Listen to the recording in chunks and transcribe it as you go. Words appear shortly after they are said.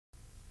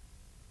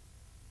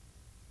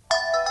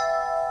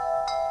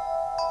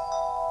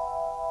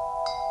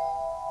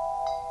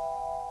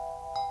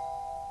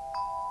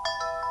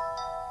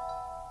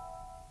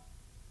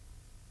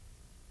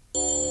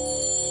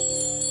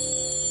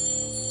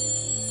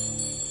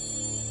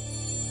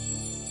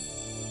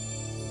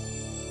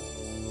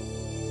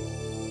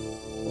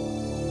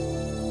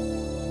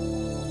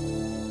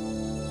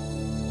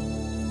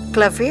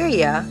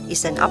Claveria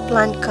is an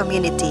upland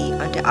community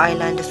on the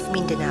island of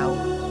Mindanao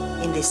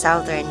in the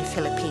southern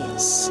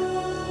Philippines.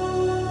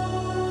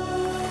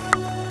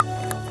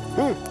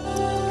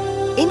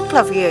 In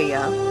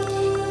Claveria,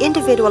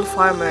 individual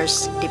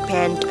farmers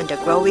depend on the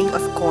growing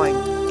of corn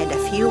and a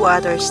few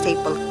other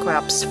staple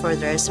crops for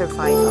their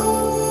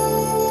survival.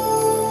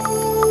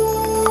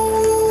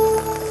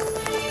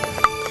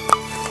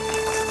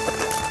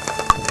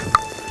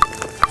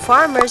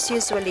 Farmers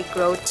usually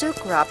grow 2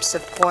 crops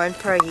of corn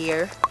per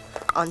year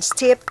on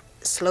steep,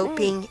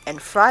 sloping,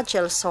 and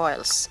fragile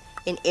soils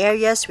in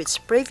areas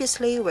which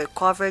previously were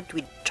covered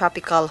with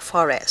tropical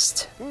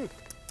forest.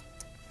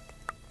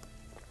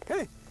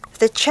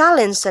 The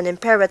challenge and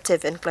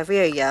imperative in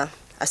Claveria,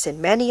 as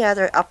in many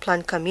other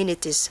upland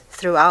communities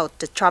throughout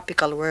the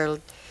tropical world,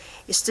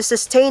 is to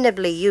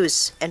sustainably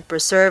use and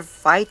preserve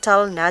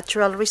vital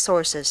natural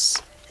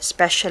resources,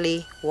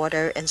 especially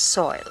water and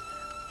soil.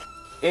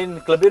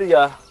 In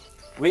Claveria,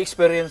 we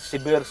experience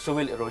severe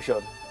soil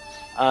erosion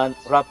and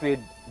rapid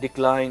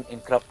decline in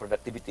crop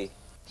productivity.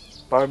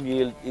 Farm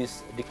yield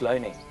is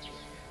declining.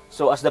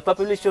 So as the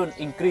population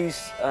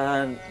increases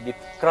and the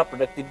crop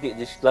productivity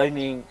is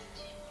declining,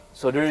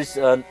 so there is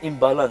an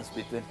imbalance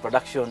between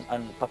production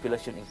and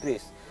population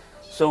increase.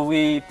 So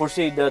we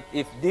foresee that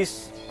if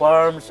these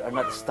farms are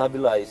not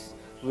stabilized,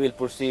 we will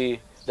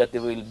foresee that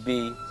there will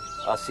be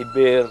a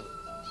severe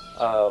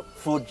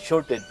food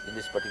shortage in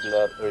this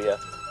particular area.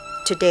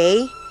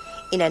 Today,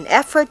 in an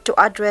effort to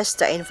address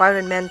the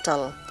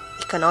environmental,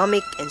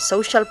 economic, and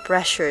social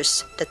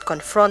pressures that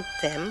confront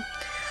them,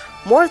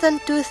 more than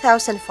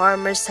 2,000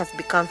 farmers have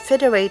become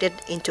federated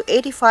into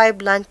 85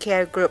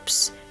 Landcare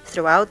groups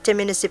throughout the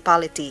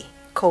municipality,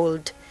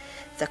 called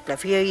the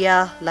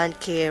Claveria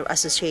Landcare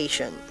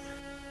Association.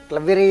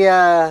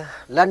 Claveria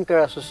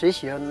Landcare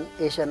Association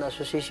is an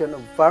association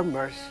of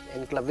farmers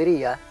in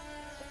Claveria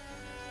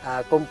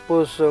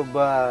composed of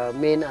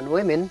men and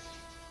women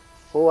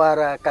who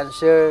are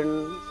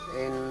concerned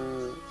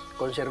in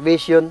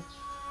conservation,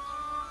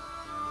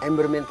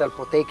 environmental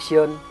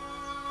protection,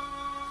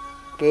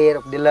 care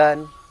of the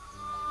land,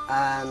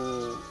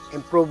 and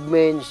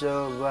improvements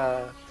of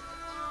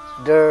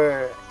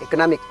their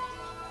economic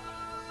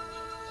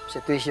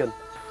situation.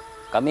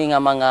 Kami nga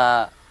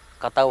mga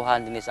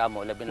katauhan din sa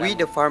amo. We,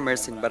 the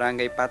farmers in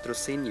Barangay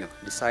Patrocinio,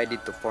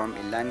 decided to form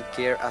a land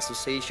care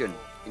association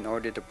in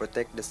order to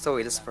protect the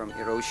soils from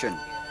erosion,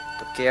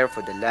 to care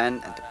for the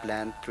land, and to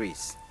plant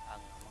trees.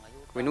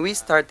 When we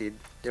started,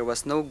 there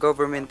was no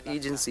government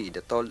agency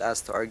that told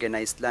us to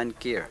organize land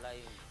care.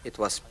 It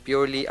was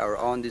purely our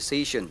own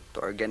decision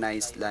to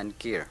organize land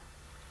care.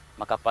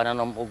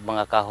 Makapananom og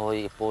mga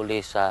kahoy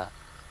ipuli sa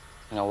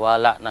nga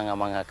wala na nga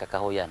mga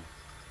kakahuyan.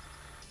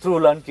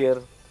 Through land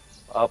care,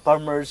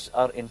 farmers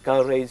are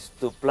encouraged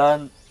to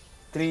plant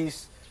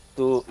trees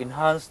to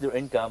enhance their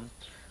income,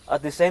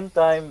 at the same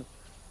time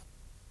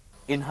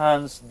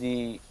enhance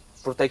the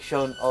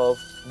protection of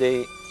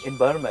the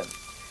environment,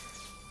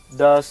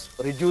 thus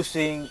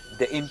reducing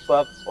the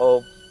impact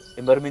of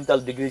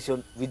environmental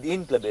degradation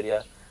within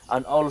Claveria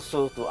and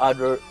also to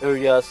other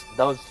areas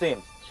downstream.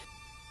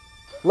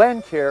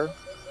 Land care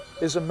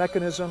is a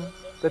mechanism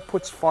that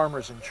puts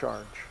farmers in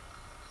charge.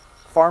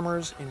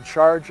 Farmers in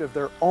charge of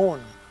their own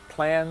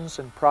plans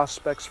and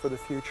prospects for the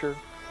future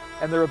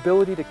and their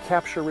ability to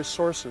capture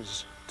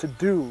resources to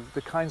do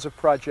the kinds of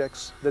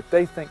projects that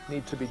they think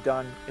need to be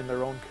done in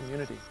their own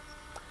community.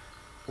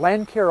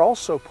 Land care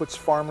also puts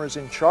farmers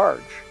in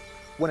charge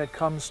when it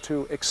comes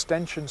to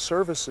extension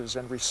services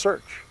and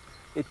research.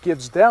 It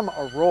gives them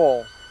a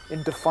role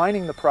in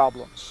defining the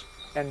problems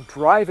and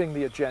driving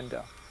the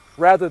agenda,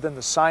 rather than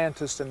the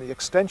scientists and the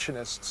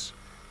extensionists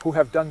who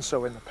have done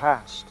so in the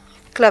past.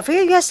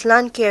 Claveria's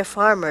land care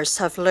farmers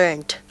have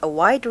learned a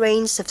wide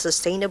range of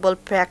sustainable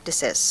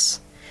practices.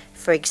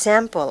 For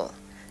example,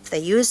 the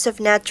use of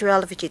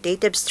natural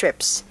vegetative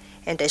strips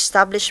and the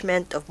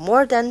establishment of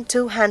more than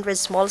 200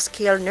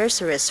 small-scale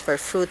nurseries for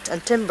fruit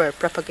and timber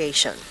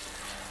propagation.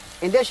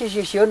 In the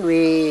association,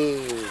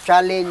 we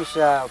challenge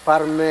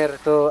farmer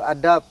to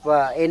adopt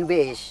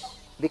NBS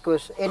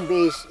because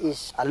NBS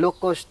is a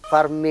low-cost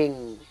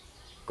farming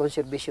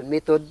conservation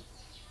method.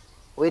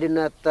 We do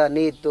not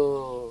need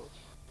to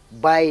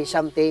buy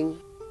something,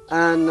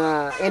 and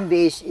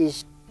NBS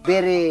is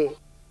very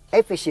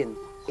efficient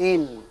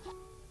in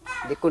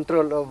the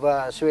control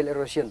of soil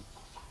erosion,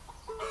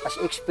 as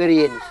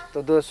experience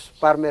to those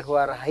farmers who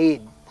are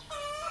ahead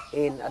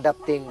in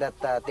adopting that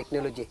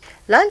technology.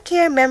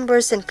 Landcare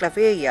members in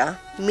Claveria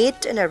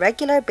meet on a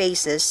regular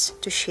basis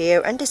to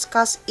share and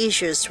discuss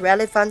issues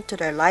relevant to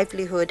their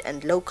livelihood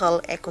and local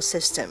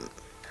ecosystem.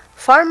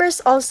 Farmers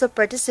also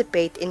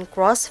participate in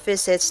cross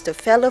visits to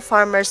fellow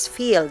farmers'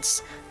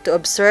 fields to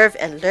observe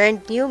and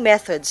learn new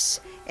methods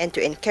and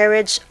to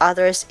encourage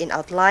others in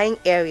outlying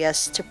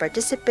areas to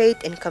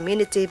participate in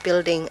community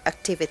building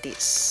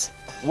activities.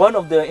 One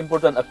of the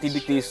important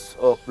activities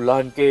of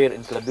land care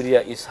in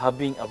Claveria is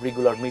having a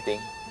regular meeting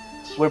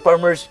where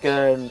farmers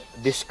can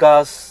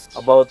discuss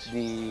about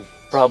the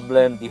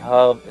problem they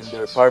have in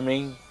their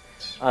farming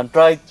and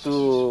try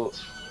to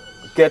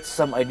get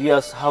some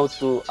ideas how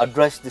to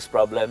address this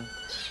problem,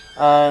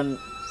 and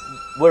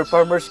where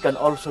farmers can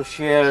also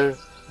share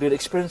their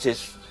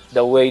experiences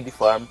the way they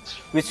farm,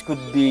 which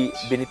could be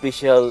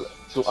beneficial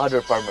to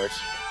other farmers.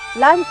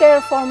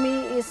 Landcare for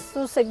me is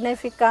so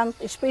significant,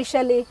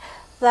 especially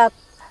that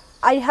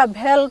I have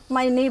helped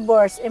my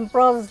neighbors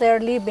improve their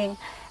living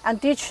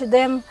and teach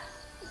them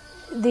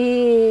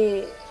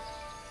the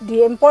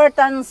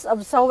importance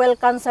of soil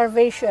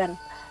conservation.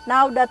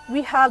 Now that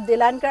we have the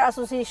Landcare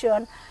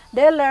Association,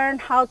 they learn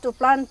how to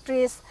plant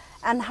trees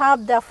and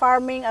have the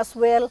farming as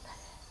well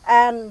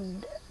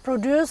and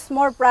produce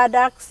more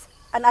products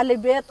and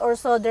alleviate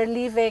also their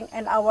living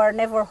in our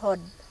neighborhood.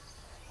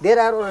 There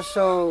are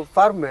also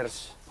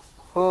farmers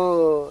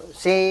who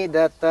say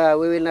that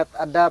we will not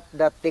adopt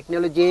that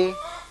technology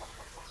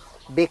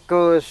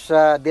because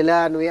the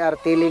land we are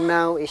tilling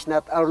now is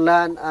not our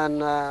land, and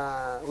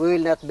we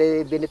will not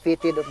be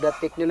benefited of that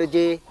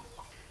technology.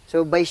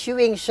 So by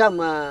showing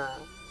some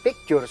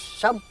pictures,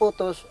 some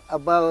photos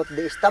about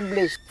the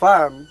established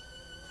farm,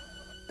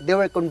 they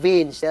were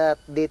convinced that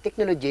the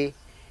technology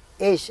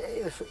is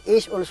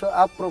also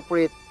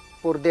appropriate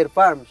for their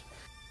farms.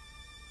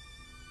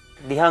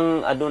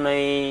 Dihang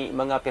adunay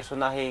mga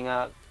personahe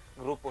nga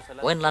grupo sa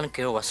When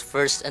Landcare was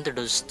first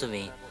introduced to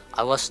me,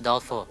 I was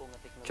doubtful.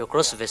 Through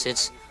cross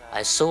visits,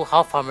 I saw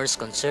how farmers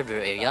conserved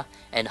their area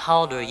and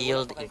how their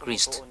yield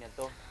increased.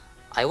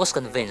 I was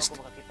convinced,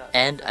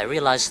 and I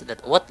realized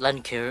that what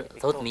Landcare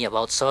taught me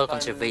about soil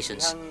conservation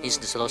is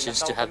the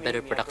solutions to have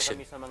better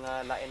production.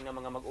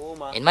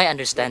 In my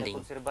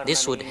understanding,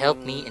 this would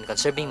help me in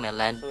conserving my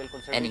land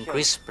and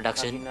increase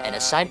production, and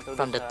aside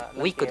from that,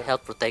 we could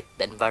help protect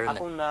the environment.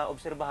 Akong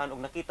naobserbahan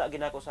og nakita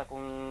ginako sa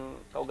akong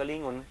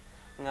kaugalingon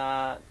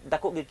nga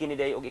dako gid kini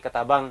day og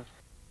ikatabang.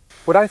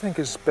 What I think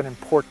has been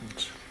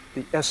important,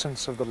 the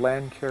essence of the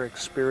Landcare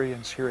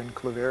experience here in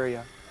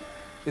Claveria,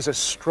 is a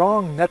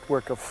strong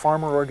network of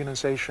farmer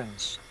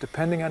organizations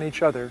depending on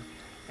each other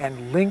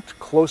and linked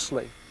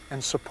closely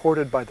and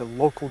supported by the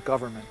local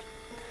government.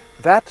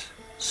 That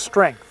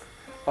strength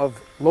of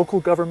local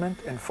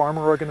government and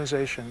farmer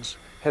organizations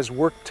has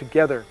worked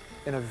together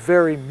in a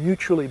very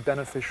mutually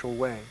beneficial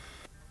way.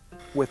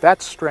 With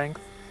that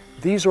strength,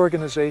 these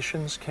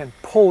organizations can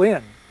pull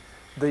in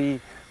the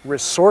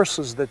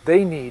resources that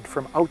they need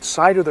from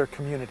outside of their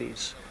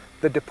communities.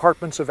 The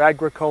departments of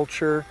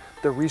agriculture,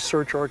 the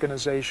research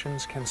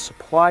organizations can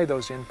supply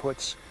those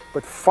inputs,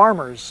 but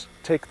farmers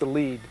take the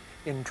lead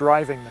in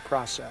driving the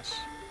process.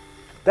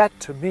 That,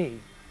 to me,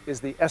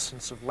 is the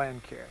essence of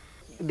Landcare.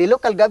 The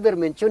local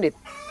government unit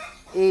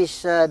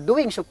is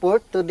doing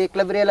support to the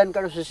Claveria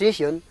Landcare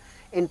Association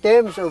in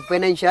terms of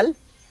financial.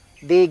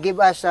 They give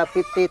us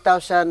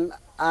 50,000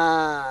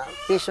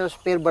 pesos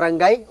per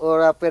barangay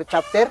or per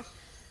chapter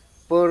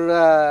for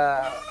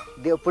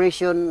the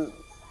operation,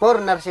 for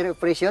nursery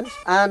operations,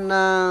 and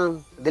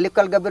the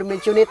local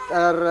government unit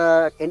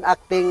are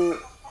enacting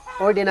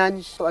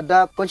ordinance to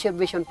adopt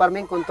conservation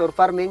farming, contour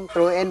farming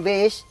through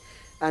NBS,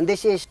 and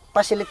this is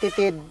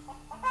facilitated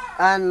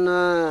and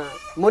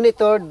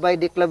monitored by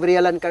the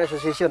Claveria Landcare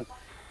Association.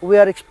 We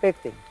are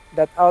expecting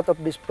that out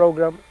of this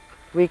program,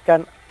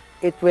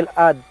 it will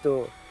add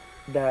to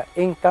the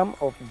income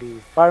of the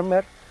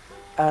farmer,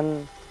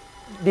 and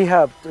they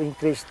have to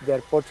increase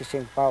their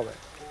purchasing power.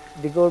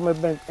 The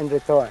government in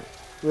return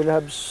will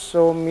have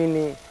so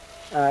many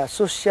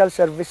social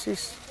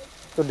services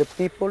to the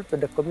people, to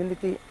the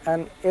community,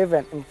 and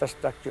even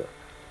infrastructure.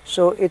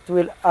 So it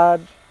will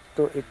add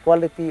to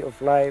equality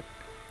of life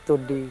to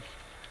the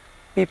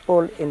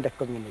people in the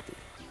community.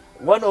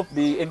 One of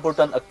the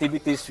important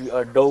activities we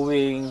are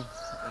doing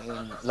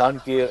in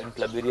Landcare and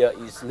Claveria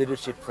is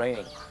leadership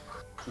training.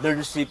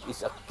 Leadership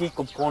is a key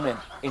component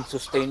in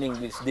sustaining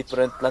these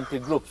different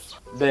planting groups.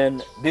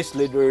 Then these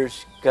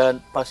leaders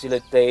can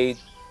facilitate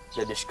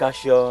the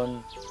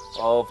discussion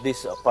of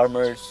these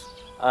farmers,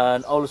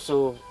 and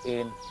also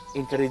in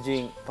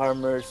encouraging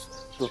farmers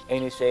to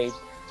initiate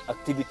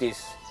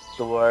activities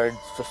towards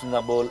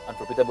sustainable and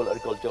profitable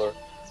agriculture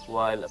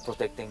while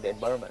protecting the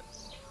environment.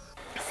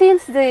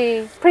 Since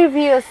the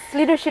previous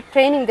leadership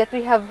training that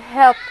we have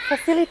helped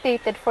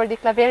facilitated for the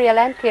Claveria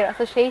Landcare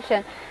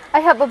Association, I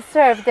have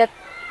observed that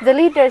the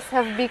leaders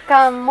have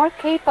become more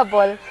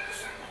capable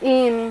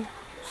in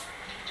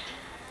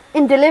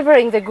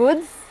delivering the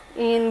goods,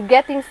 in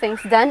getting things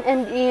done,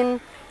 and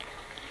in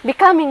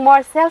becoming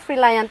more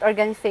self-reliant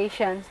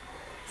organizations.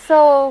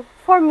 So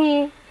for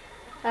me,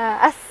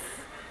 as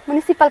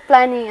municipal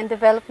planning and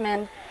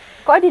development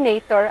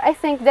coordinator, I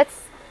think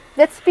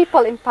that's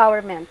people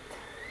empowerment.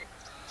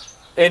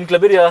 In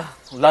Claveria,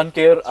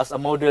 Landcare as a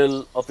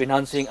model of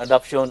enhancing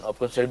adoption of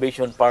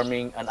conservation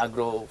farming and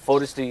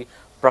agroforestry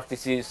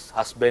practices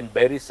has been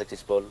very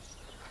successful.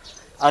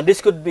 And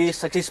this could be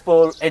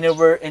successful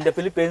anywhere in the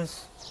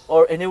Philippines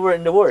or anywhere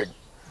in the world,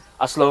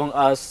 as long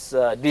as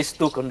these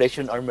two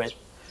conditions are met.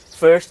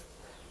 First,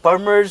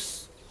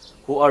 farmers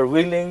who are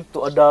willing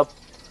to adopt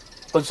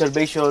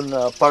conservation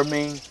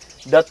farming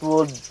that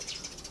would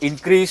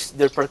increase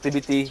their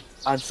productivity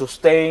and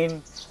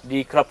sustain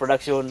the crop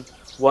production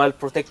while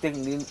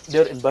protecting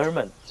their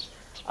environment.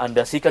 And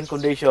the second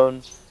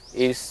condition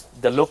is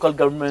the local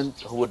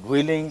government who would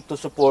willing to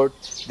support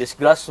this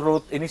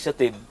grassroots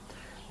initiative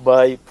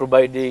by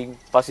providing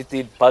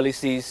positive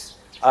policies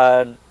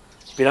and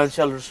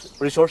financial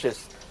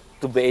resources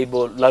to be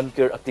able land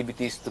care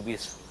activities to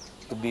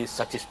be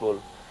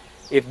successful.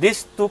 If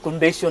these two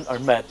conditions are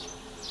met,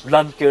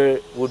 land care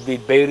would be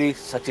very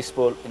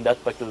successful in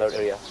that particular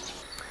area.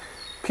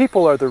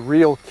 People are the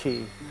real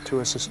key to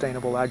a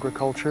sustainable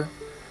agriculture,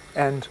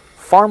 and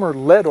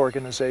farmer-led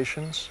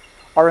organizations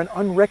are an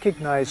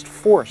unrecognized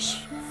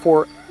force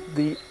for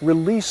the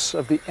release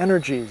of the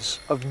energies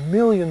of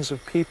millions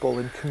of people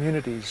in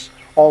communities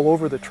all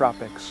over the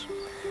tropics.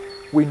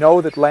 We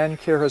know that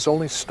Landcare has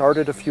only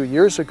started a few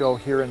years ago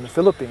here in the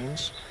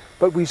Philippines,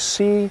 but we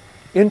see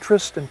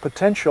interest and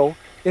potential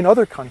in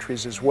other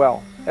countries as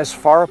well, as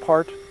far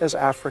apart as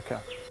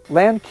Africa.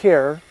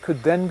 Landcare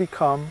could then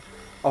become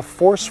a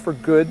force for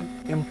good,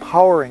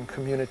 empowering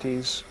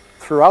communities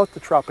throughout the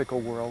tropical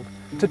world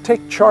to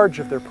take charge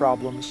of their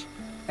problems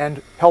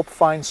and help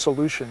find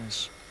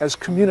solutions as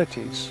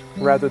communities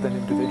rather than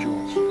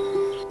individuals.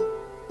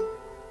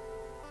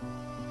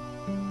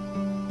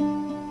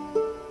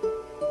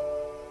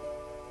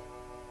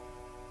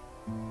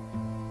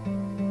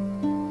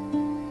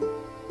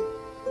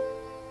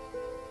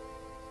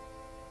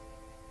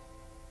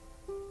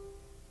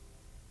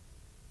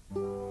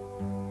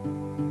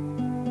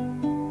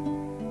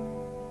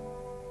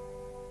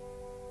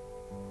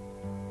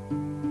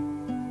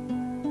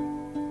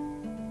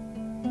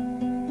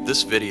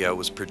 This video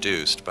was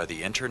produced by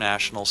the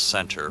International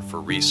Center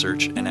for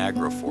Research in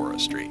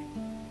Agroforestry,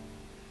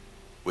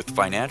 with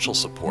financial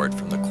support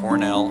from the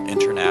Cornell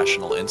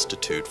International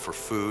Institute for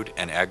Food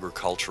and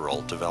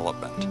Agricultural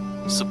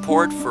Development.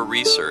 Support for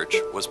research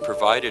was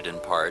provided in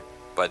part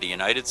by the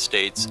United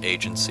States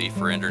Agency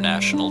for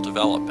International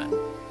Development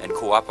and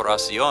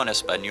Cooperación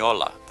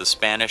Española, the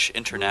Spanish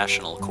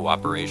International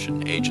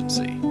Cooperation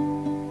Agency.